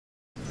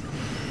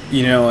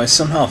You know, I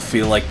somehow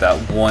feel like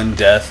that one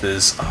death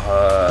is,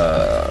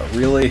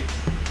 really?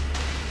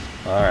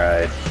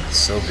 Alright,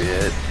 so be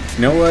it.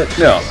 You know what?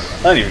 No,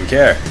 I don't even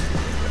care.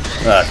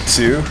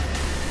 2?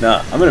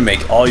 Nah, I'm gonna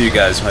make all you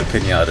guys my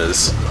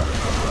pinatas.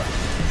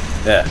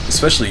 Yeah,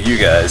 especially you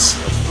guys.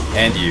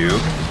 And you.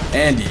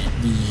 And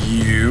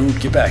you.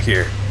 Get back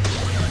here.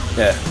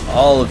 Yeah,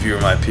 all of you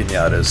are my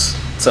pinatas.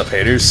 What's up,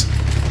 haters?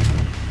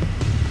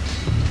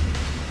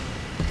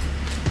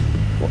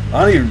 Well,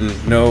 I don't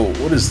even know.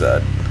 What is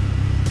that?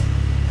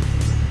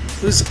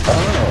 What is...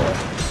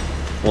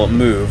 Oh. Well, it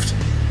moved.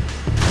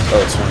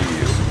 Oh, it's one of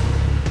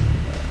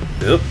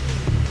you. Yep.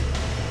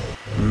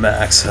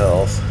 Max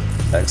health.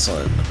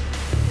 Excellent.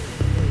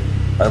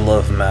 I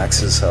love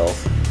Max's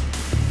health.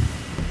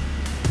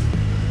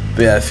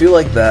 But yeah, I feel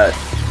like that...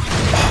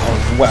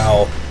 Oh,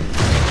 wow.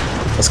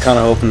 I was kind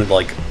of hoping to,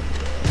 like,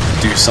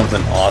 do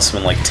something awesome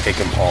and, like, take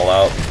them all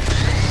out.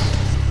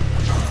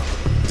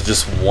 With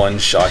just one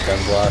shotgun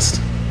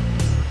blast.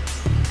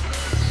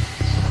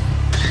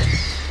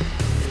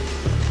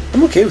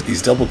 I'm okay with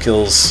these double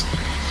kills.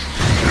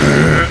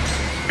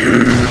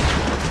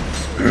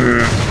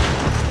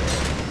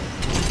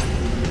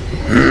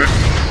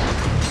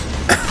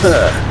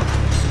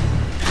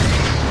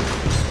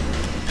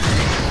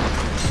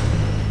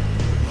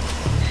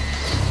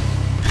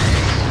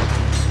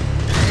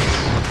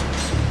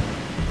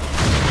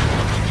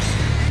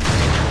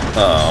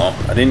 Oh,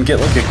 I didn't get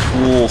like a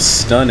cool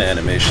stun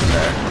animation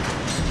there.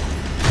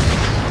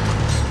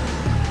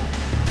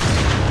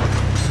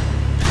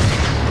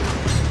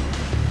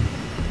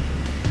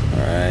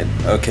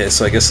 Okay,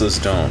 so I guess those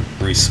don't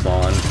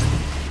respawn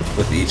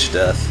with each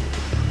death.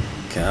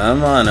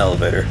 Come on,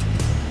 elevator.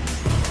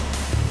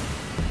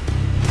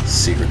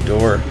 Secret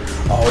door.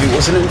 Oh, he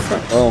wasn't in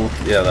front. Oh,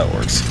 yeah, that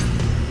works.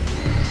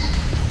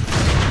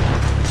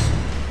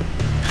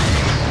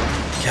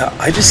 Yeah,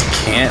 I just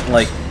can't,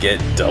 like, get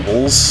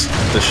doubles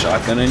with the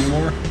shotgun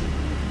anymore.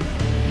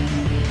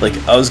 Like,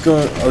 I was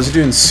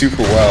doing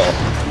super well.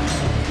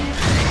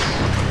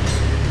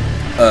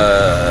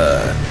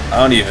 I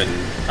don't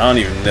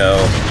even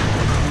know.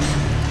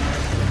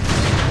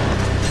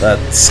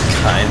 That's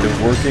kind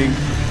of working.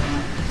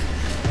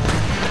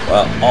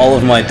 Wow, all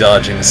of my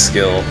dodging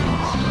skill.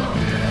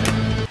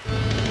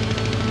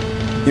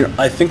 You know,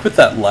 I think with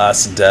that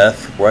last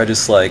death, where I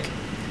just, like,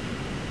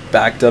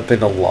 backed up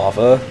into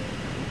lava,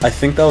 I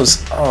think that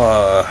was,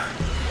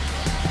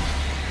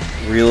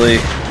 really?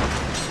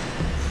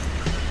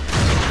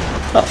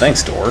 Oh,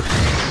 thanks, door.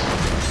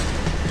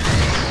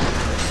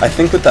 I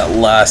think with that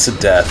last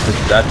death,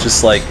 that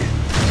just, like,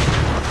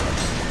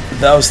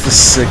 that was the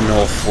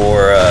signal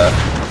for,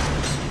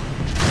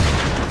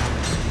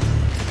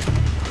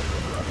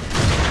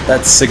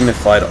 that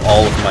signified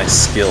all of my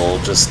skill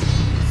just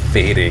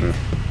fading.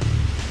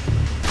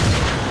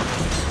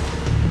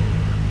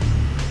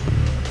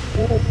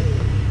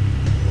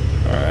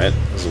 Alright,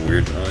 that was a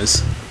weird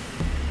noise.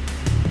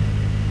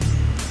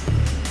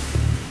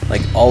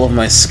 Like, all of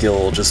my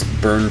skill just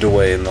burned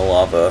away in the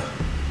lava.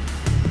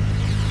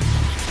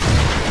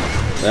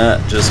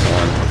 Just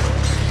one.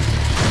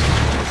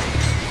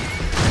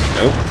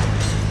 Nope.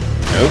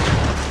 Nope.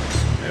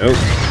 Nope.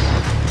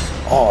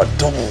 Oh,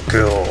 double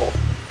kill.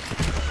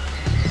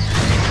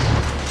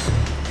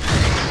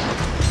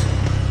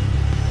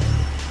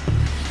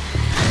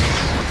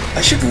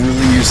 I should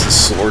really use the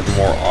sword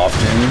more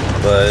often,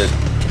 but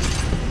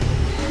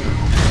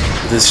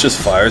this just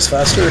fires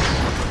faster.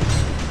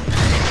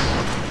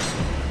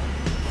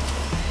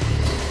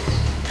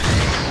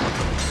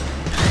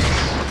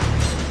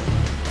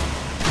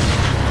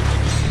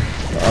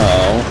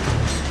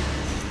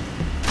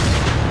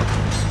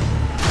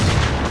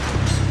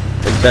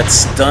 That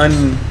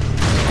stun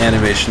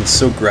animation is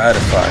so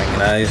gratifying,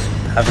 and I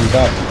haven't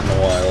gotten it in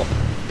a while.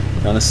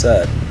 Kinda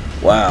sad.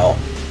 Wow,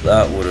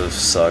 that would have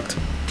sucked.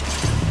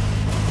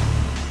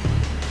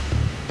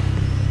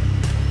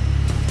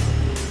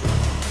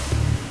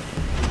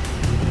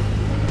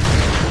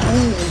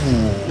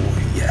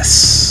 Ooh,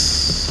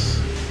 yes.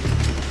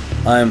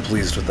 I am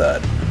pleased with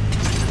that.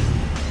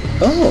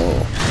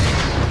 Oh,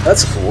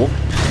 that's cool.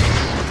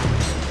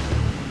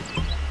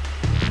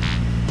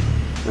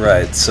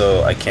 Right,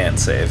 so I can't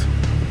save.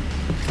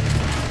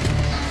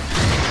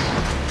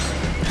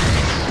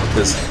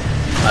 Because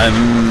I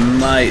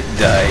might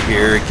die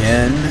here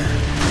again.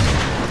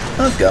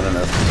 I've got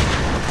enough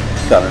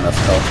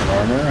health and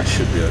armor. I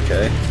should be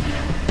okay.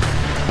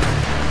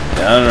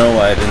 Yeah, I don't know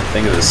why I didn't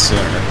think of this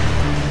sooner.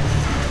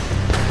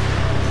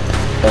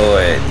 Oh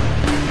wait.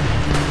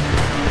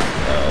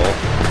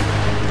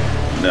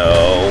 No.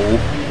 No.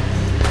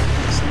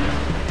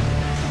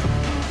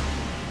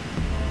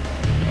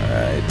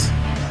 Alright.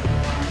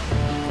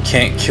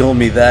 Can't kill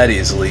me that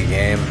easily,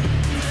 game.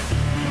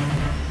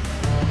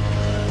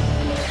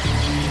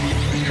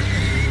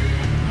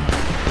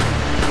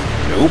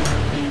 Nope.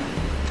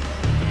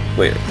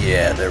 Wait,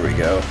 yeah, there we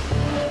go.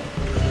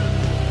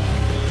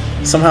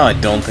 Somehow I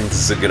don't think this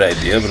is a good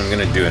idea, but I'm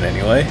gonna do it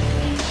anyway.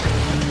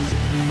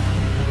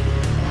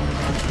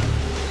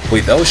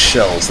 Wait, that was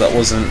shells, that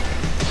wasn't...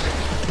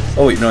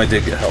 Oh wait, no, I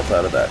did get health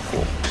out of that.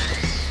 Cool.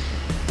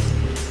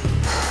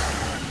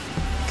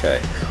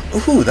 Okay.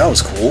 Ooh, that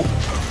was cool.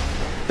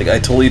 Like, I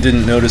totally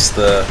didn't notice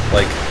the,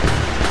 like...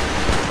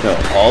 No,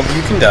 all of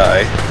you can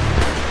die.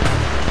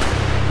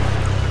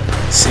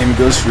 Same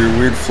goes for your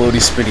weird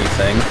floaty spinny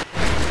thing.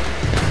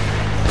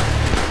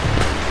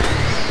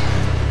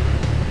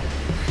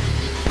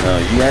 No,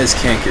 you guys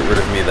can't get rid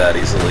of me that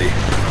easily.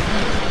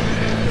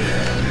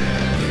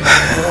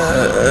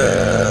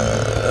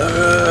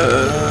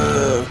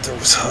 There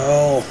was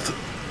health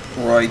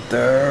right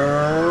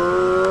there.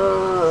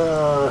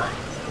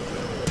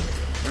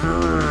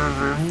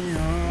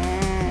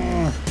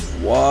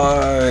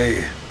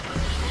 Why?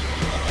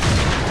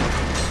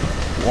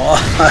 Why?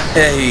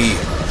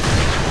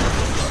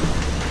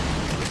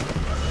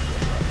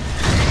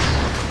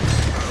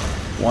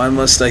 Why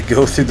must I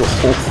go through the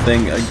whole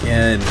thing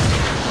again?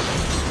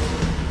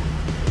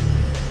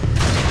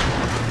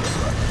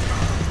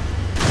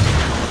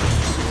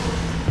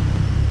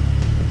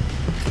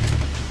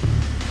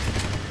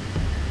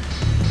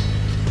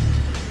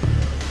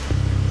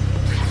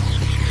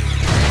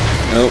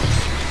 Nope.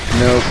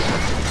 Nope.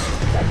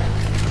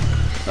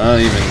 I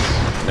don't even...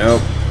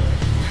 Nope.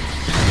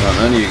 No,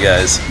 none of you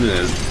guys.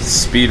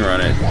 Speed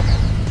run it.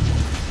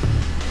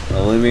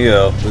 Well, let me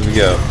go. Let me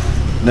go.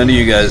 None of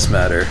you guys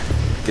matter.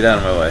 Get out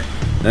of my way.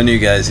 None of you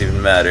guys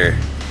even matter.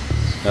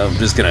 I'm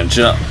just gonna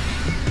jump.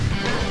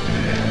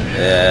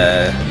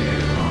 Yeah.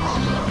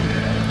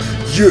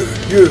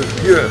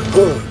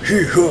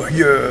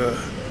 Yeah.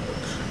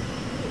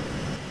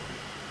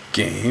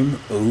 Game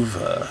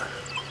over.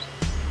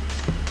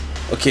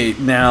 Okay,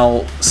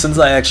 now, since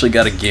I actually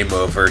got a game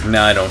over,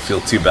 now I don't feel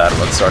too bad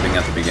about starting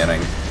at the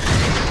beginning.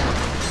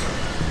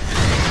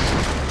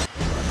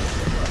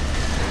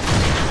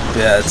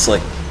 Yeah, it's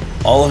like,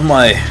 all of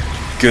my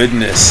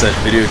goodness at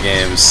video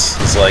games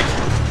is like,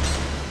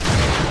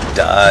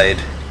 died.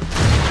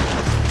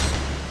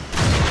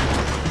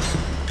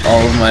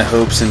 All of my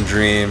hopes and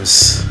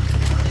dreams,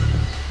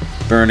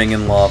 burning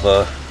in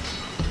lava.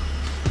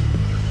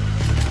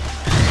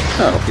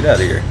 Oh, get out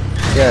of here.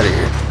 Get out of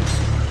here.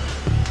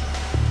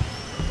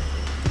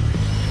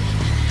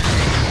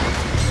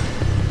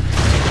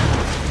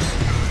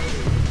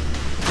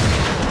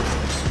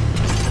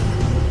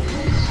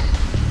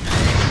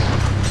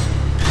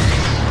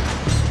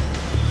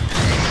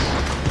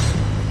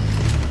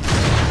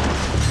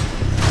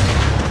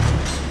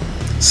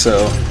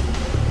 So,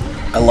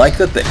 I like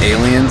that the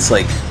aliens,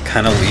 like,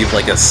 kind of leave,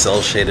 like, a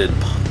cel-shaded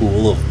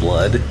pool of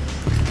blood.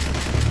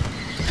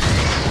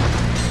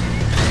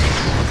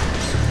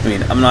 I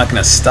mean, I'm not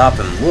gonna stop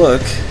and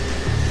look.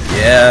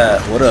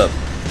 Yeah, what up?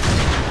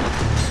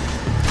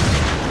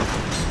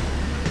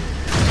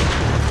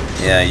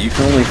 Yeah, you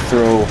can only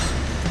throw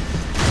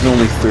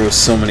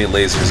so many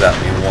lasers at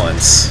me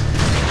once.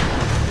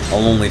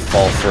 I'll only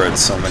fall for it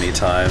so many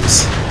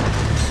times.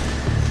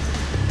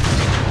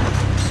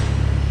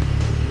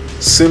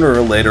 Sooner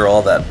or later,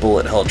 all that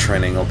bullet hell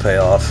training will pay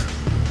off.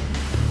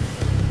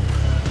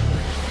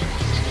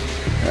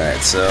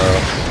 Alright, so...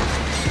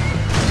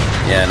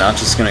 yeah, not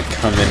just gonna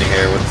come in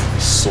here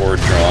with sword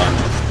drawn.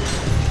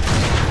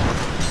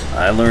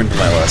 I learned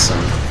my lesson.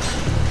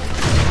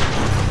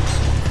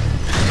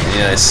 And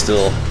yet I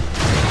still...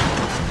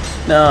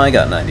 no, I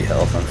got 90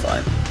 health, I'm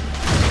fine.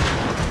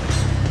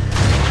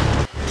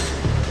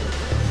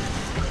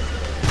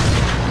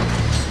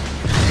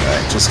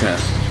 Alright, just gonna...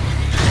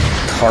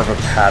 carve a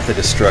path of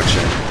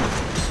destruction.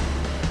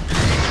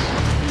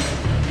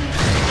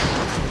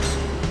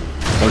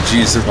 Oh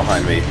jeez, they're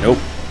behind me. Nope,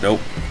 nope,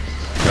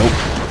 nope.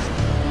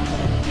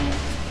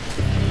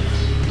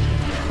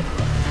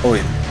 Oh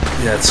wait,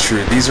 yeah, it's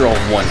true. These are all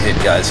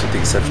one-hit guys with the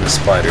exception of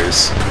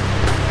spiders.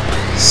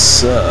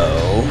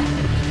 So,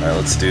 alright,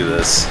 let's do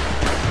this.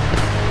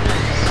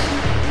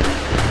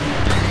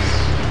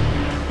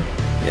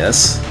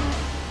 Yes.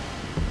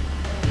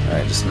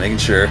 Alright, just making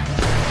sure.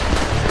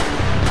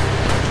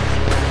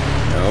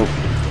 Nope.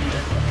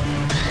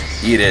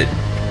 Eat it.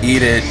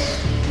 Eat it.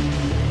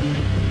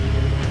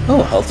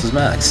 Oh, health is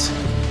maxed.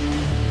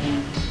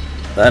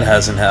 That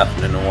hasn't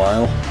happened in a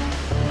while.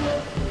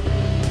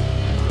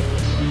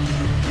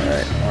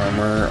 Alright,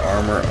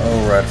 armor.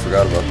 Oh, right, I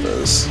forgot about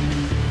those.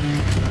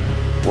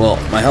 Well,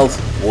 my health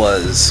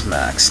was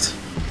maxed.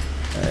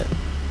 Alright.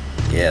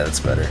 Yeah, that's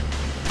better.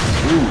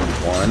 Ooh,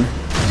 1, 2.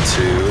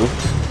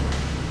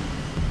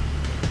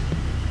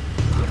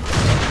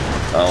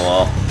 Oh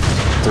well.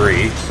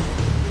 3.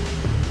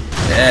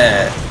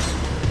 Yeah.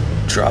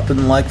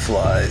 Dropping like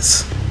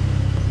flies.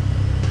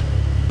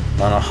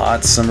 On a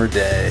hot summer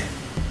day.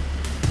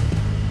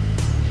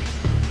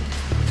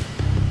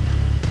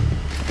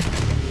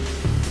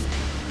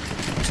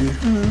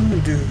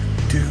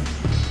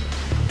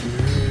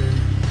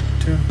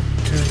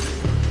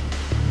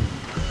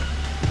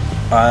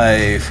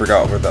 I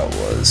forgot where that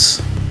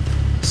was,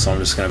 so I'm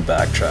just gonna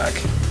backtrack.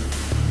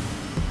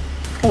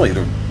 Probably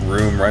the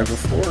room right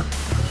before.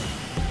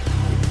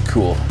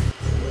 Cool.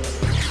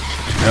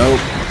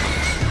 Nope.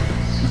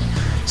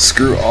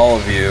 Screw all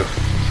of you.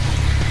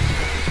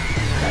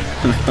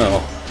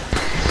 No.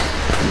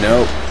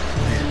 Nope.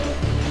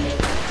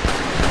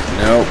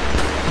 Nope.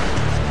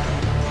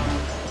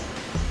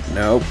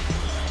 Nope.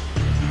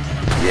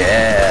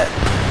 Yeah.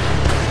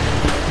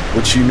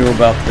 What you know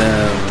about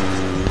them?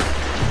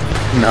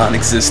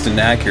 Non-existent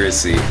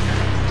accuracy.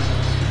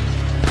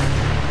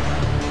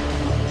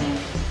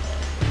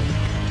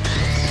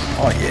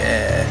 Oh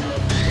yeah.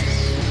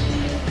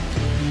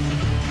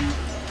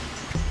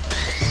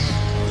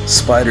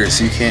 Spiders,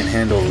 you can't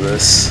handle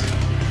this,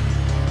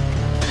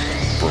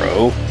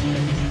 bro.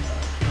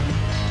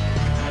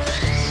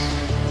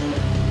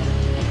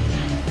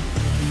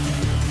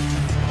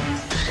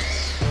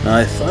 Now,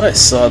 I thought I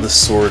saw the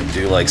sword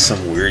do like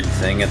some weird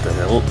thing at the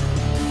hilt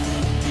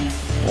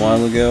a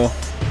while ago.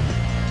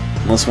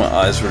 Unless my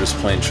eyes were just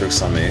playing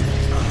tricks on me.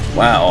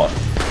 Wow.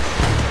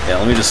 Yeah,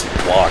 let me just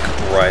walk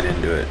right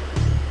into it.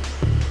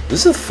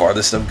 This is the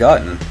farthest I've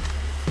gotten.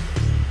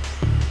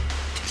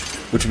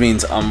 Which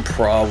means I'm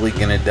probably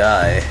gonna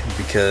die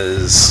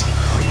because...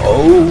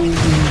 Oh,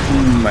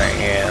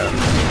 man.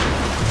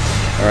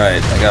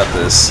 Alright, I got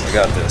this. I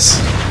got this.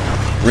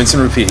 Rinse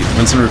and repeat.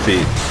 Rinse and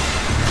repeat.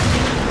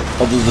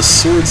 Although the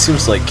sword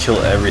seems to like kill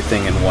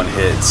everything in one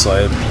hit,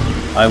 so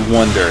I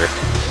wonder...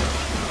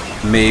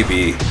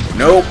 Maybe...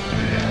 Nope!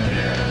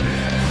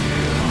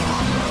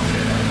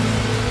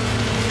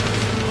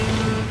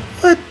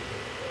 What?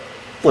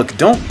 Look,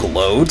 don't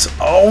gloat.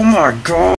 Oh my god!